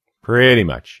 Richard? Pretty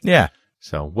much. Yeah.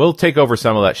 So we'll take over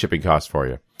some of that shipping cost for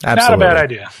you. Absolutely. Not a bad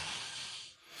idea.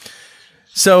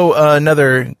 So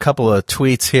another couple of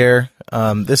tweets here.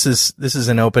 This is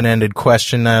an open-ended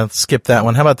question. I'll skip that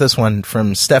one. How about this one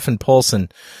from Stefan Polson?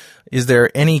 Is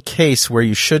there any case where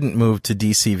you shouldn't move to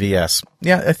DCVS?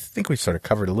 Yeah, I think we sort of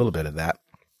covered a little bit of that.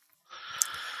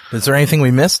 Is there anything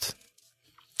we missed?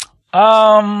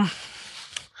 Well,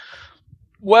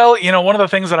 one of the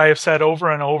things that I have said over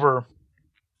and over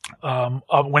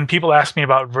when people ask me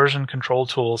about version control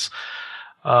tools,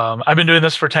 I've been doing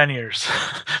this for 10 years.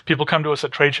 People come to us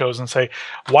at trade shows and say,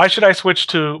 why should I switch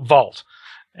to Vault?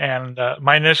 And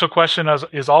my initial question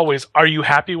is always, are you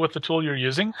happy with the tool you're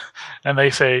using? And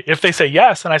if they say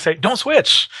yes, and I say, don't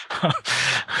switch.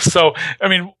 So, I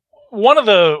mean, one of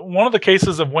the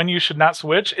cases of when you should not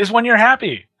switch is when you're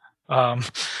happy.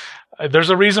 There's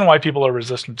a reason why people are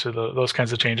resistant to those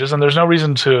kinds of changes, and there's no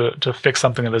reason to fix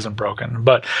something that isn't broken.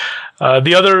 But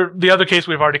the other case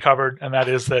we've already covered, and that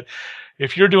is that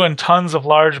if you're doing tons of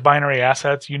large binary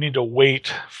assets, you need to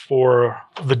wait for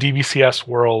the DVCS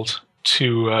world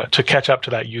to catch up to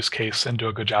that use case and do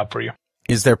a good job for you.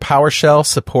 Is there PowerShell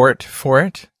support for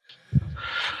it?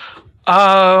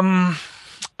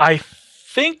 I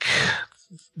think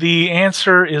the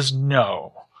answer is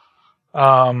no.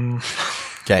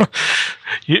 Okay.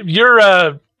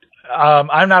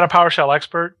 I'm not a PowerShell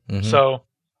expert, so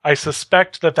I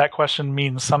suspect that question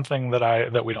means something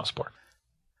that we don't support.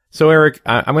 So Eric,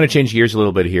 I'm going to change gears a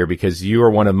little bit here because you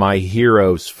are one of my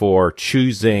heroes for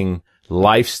choosing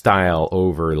lifestyle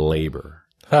over labor.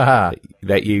 That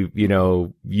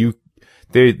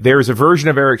there's a version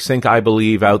of Eric Sink, I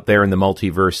believe, out there in the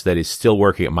multiverse that is still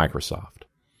working at Microsoft.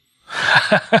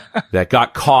 That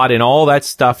got caught in all that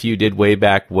stuff you did way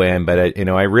back when. But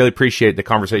I really appreciate the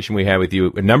conversation we had with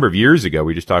you a number of years ago.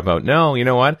 We just talked about, no, you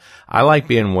know what? I like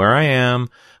being where I am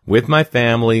with my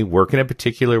family, working a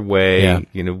particular way.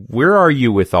 Yeah. Where are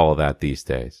you with all of that these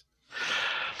days?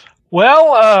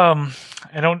 Well, I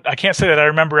can't say that I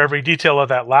remember every detail of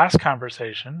that last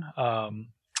conversation.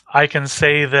 I can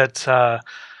say that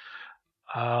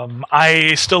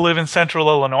I still live in Central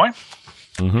Illinois,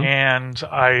 and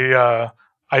I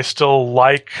still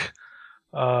like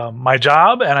my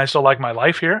job, and I still like my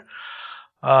life here.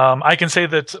 I can say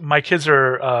that my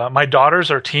daughters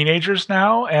are teenagers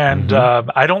now, and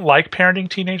I don't like parenting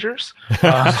teenagers.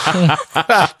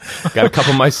 Got a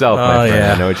couple myself, my friend.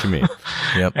 Yeah. I know what you mean.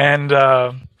 Yep. And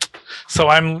so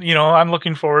I'm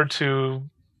looking forward to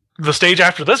the stage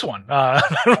after this one,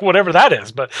 whatever that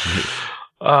is. But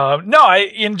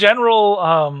in general,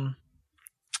 I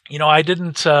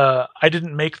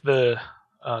didn't make the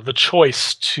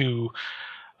choice to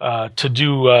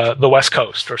do the West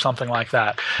Coast or something like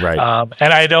that. Right.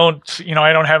 And I don't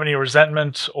have any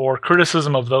resentment or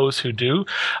criticism of those who do.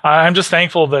 I'm just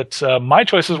thankful that my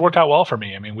choices worked out well for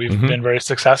me. I mean, we've been very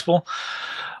successful.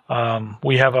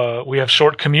 We have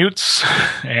short commutes,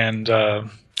 and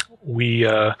we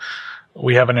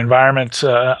have an environment,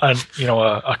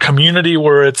 a community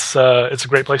where it's a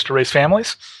great place to raise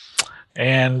families.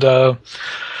 And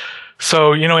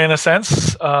so, in a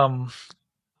sense,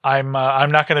 I'm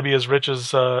not going to be as rich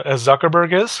as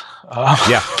Zuckerberg is.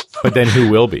 Yeah, but then who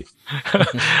will be?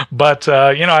 But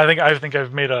I think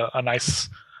I've made a nice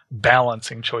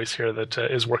balancing choice here that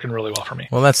is working really well for me.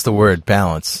 Well, that's the word,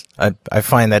 balance. I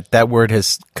find that word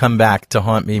has come back to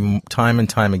haunt me time and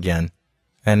time again,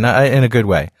 and in a good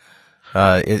way.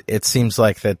 It seems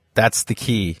like that's the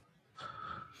key.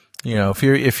 You know,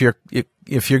 if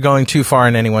you're going too far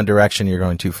in any one direction, you're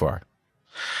going too far.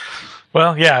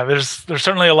 Well, yeah, there's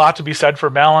certainly a lot to be said for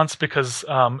balance because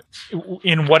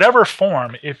in whatever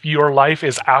form, if your life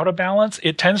is out of balance,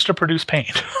 it tends to produce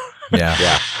pain.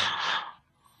 Yeah.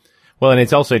 Well, and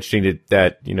it's also interesting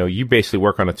that you basically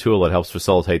work on a tool that helps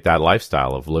facilitate that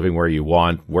lifestyle of living where you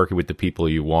want, working with the people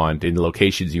you want, in the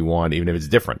locations you want, even if it's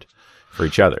different for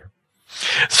each other.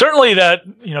 Certainly that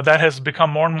has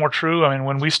become more and more true. I mean,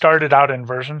 when we started out in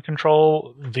version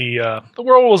control, the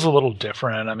world was a little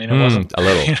different. I mean, it wasn't a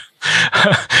little.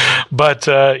 But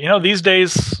these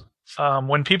days,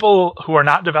 when people who are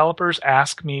not developers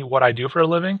ask me what I do for a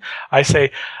living, I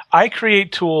say I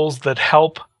create tools that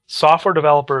help software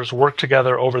developers work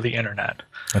together over the internet.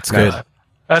 That's good.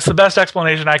 That's the best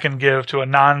explanation I can give to a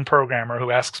non-programmer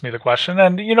who asks me the question,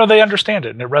 and they understand it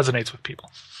and it resonates with people.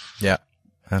 Yeah.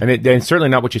 And it's certainly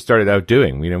not what you started out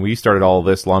doing. We started all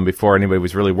this long before anybody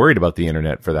was really worried about the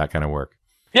internet for that kind of work.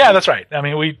 Yeah, that's right. I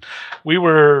mean, we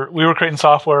were creating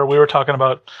software. We were talking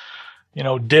about,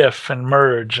 diff and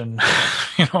merge and,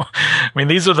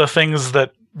 these are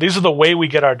the way we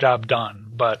get our job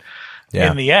done. But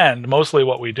in the end, mostly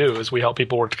what we do is we help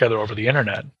people work together over the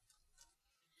internet.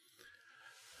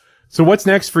 So what's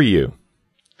next for you?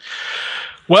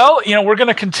 Well, we're going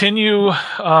to continue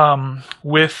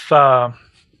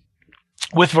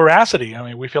with Veracity. I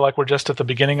mean, we feel like we're just at the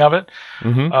beginning of it.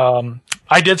 Mm-hmm.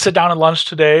 I did sit down at lunch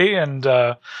today and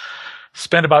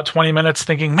spent about 20 minutes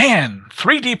thinking, man,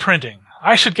 3D printing.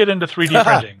 I should get into 3D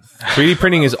printing. 3D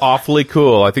printing is awfully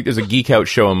cool. I think there's a Geek Out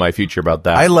show in my future about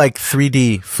that. I like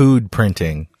 3D food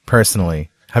printing, personally.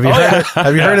 Have you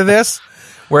heard of this?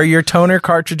 Where your toner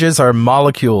cartridges are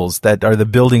molecules that are the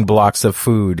building blocks of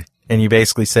food, and you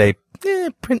basically say,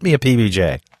 print me a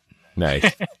PBJ.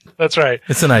 Nice. That's right.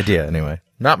 It's an idea, anyway.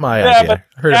 Not my idea.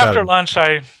 But after lunch,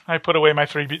 I put away my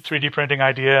 3D printing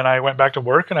idea, and I went back to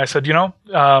work, and I said,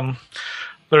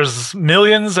 there's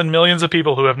millions and millions of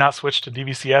people who have not switched to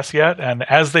DVCS yet, and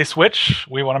as they switch,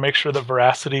 we want to make sure that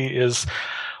Veracity is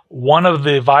one of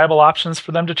the viable options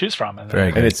for them to choose from. And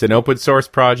it's an open source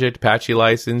project, Apache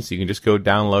license. You can just go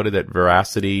download it at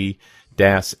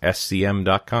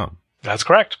veracity-scm.com. That's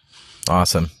correct.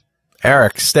 Awesome.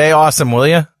 Eric, stay awesome, will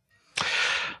you?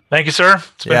 Thank you, sir.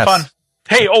 It's been fun.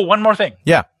 Hey, one more thing.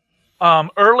 Yeah.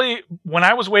 Early, when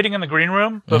I was waiting in the green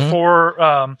room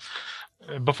before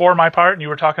my part, and you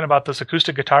were talking about this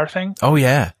acoustic guitar thing. Oh,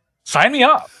 yeah. Sign me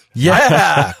up.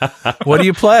 Yeah. What do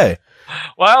you play?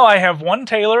 Well, I have 1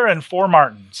 Taylor and 4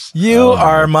 Martins. You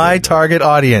are my target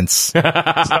audience. And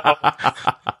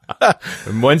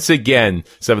once again,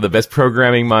 some of the best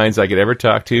programming minds I could ever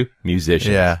talk to,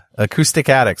 musicians. Yeah. Acoustic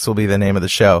Addicts will be the name of the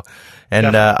show.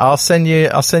 And I'll send you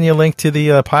a link to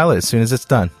the pilot as soon as it's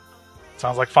done.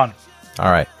 Sounds like fun.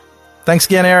 All right. Thanks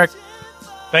again, Eric.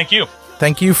 Thank you.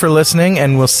 Thank you for listening,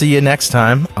 and we'll see you next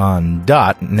time on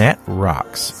 .NET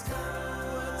Rocks.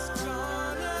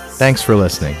 Thanks for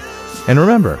listening. And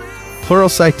remember,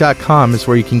 pluralsight.com is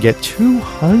where you can get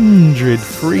 200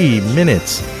 free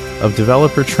minutes of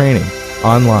developer training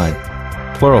online.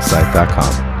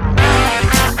 pluralsight.com.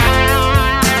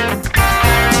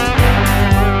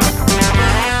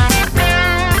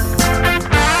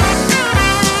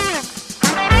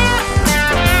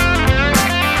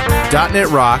 .NET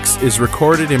Rocks is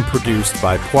recorded and produced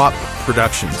by PWOP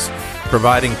Productions,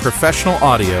 providing professional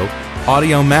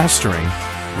audio mastering,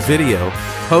 video,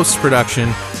 post-production,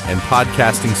 and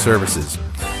podcasting services.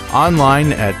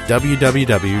 Online at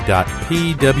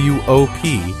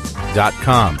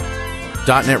www.pwop.com.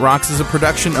 .NET Rocks is a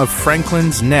production of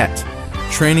Franklin's Net,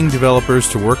 training developers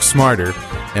to work smarter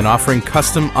and offering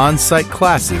custom on-site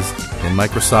classes in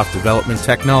Microsoft development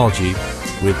technology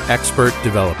with expert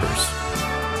developers.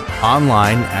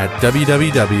 Online at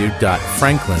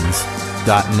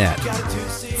www.franklins.net.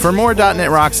 For more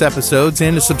 .NET Rocks episodes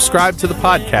and to subscribe to the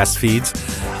podcast feeds,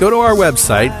 go to our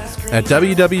website at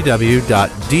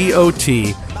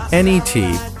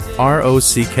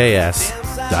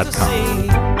www.dotnetrocks.com.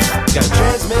 Got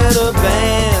transmitter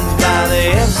banned by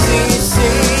the FCC.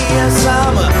 Yes,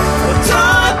 I'm a